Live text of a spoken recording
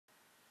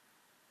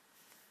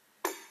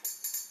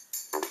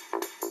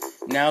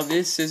Now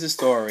this is a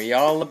story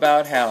all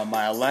about how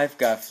my life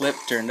got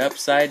flipped, turned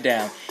upside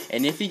down.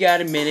 And if you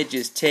got a minute,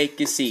 just take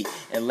a seat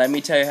and let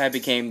me tell you how I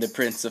became the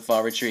Prince of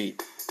Fall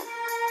Retreat.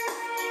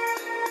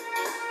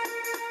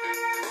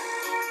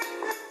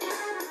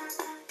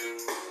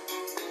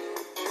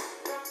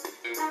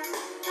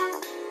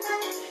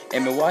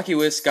 In Milwaukee,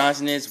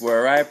 Wisconsin is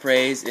where I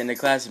praise. In the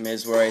classroom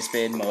is where I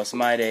spend most of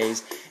my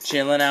days.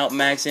 Chilling out,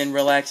 maxing,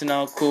 relaxing,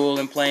 all cool,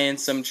 and playing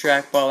some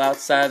trackball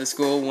outside the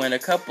school when a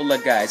couple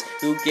of guys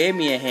who gave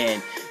me a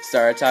hand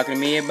started talking to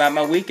me about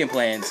my weekend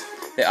plans.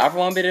 They offered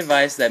one bit of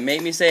advice that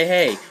made me say,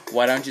 hey,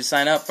 why don't you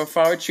sign up for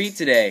Fall Retreat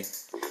today?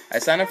 I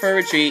signed up for a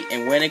retreat,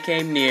 and when it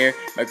came near,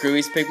 my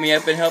crewies picked me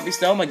up and helped me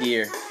stow my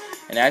gear.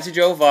 And as we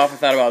drove off, I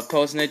thought about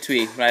posting a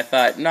tweet, but I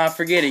thought, nah,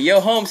 forget it,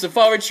 yo, home's the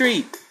Fall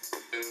Retreat!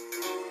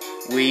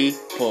 We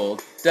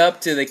pulled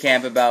up to the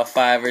camp about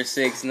 5 or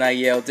 6, and I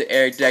yelled to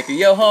Eric Decker,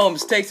 yo,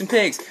 Holmes, take some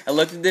pics. I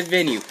looked at the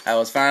venue. I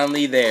was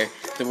finally there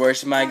to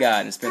worship my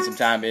God and spend some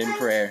time in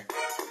prayer.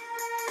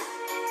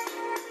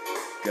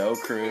 Go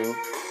Crew,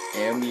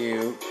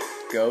 MU,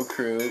 go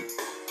Crew,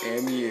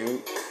 MU,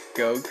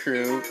 go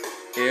Crew,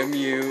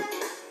 MU.